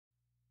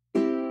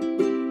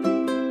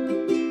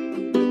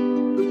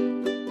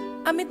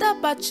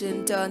Amitabh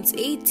Bachchan turns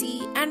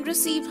 80 and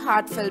received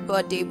heartfelt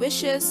birthday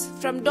wishes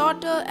from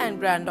daughter and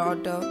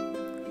granddaughter.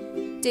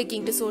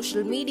 Taking to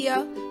social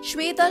media,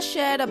 Shweta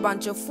shared a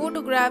bunch of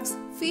photographs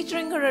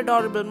featuring her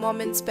adorable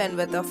moments spent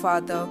with her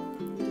father.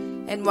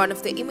 In one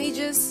of the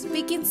images,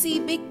 we can see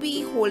Big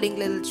B holding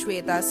little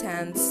Shweta's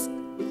hands.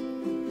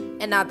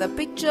 Another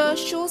picture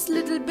shows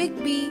little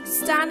Big B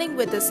standing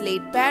with his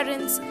late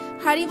parents,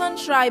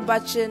 Harivansh Rai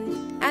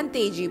Bachchan and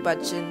Teji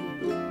Bachchan.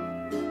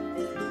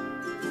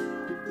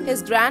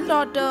 His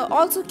granddaughter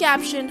also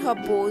captioned her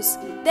post,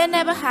 "There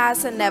never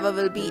has and never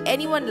will be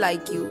anyone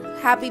like you.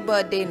 Happy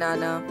birthday,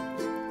 Nana."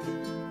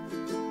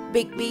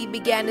 Big B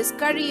began his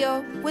career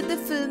with the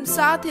film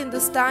Saath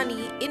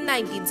Hindustani in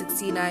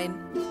 1969.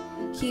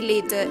 He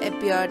later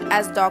appeared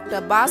as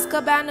Dr.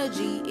 Bhaskar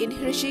Banerjee in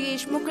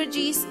Hrishikesh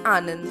Mukherjee's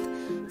Anand,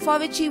 for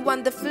which he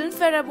won the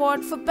Filmfare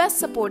Award for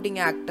Best Supporting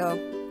Actor.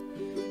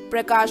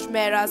 Prakash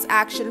Mehra's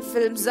action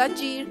film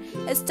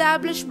Zanjeer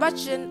established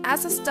Bachchan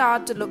as a star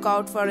to look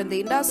out for in the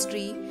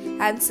industry,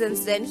 and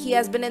since then he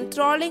has been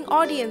enthralling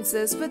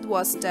audiences with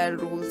versatile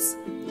roles.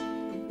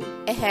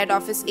 Ahead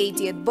of his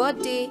 80th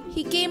birthday,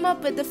 he came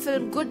up with the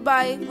film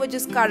Goodbye, which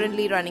is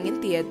currently running in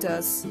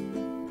theatres.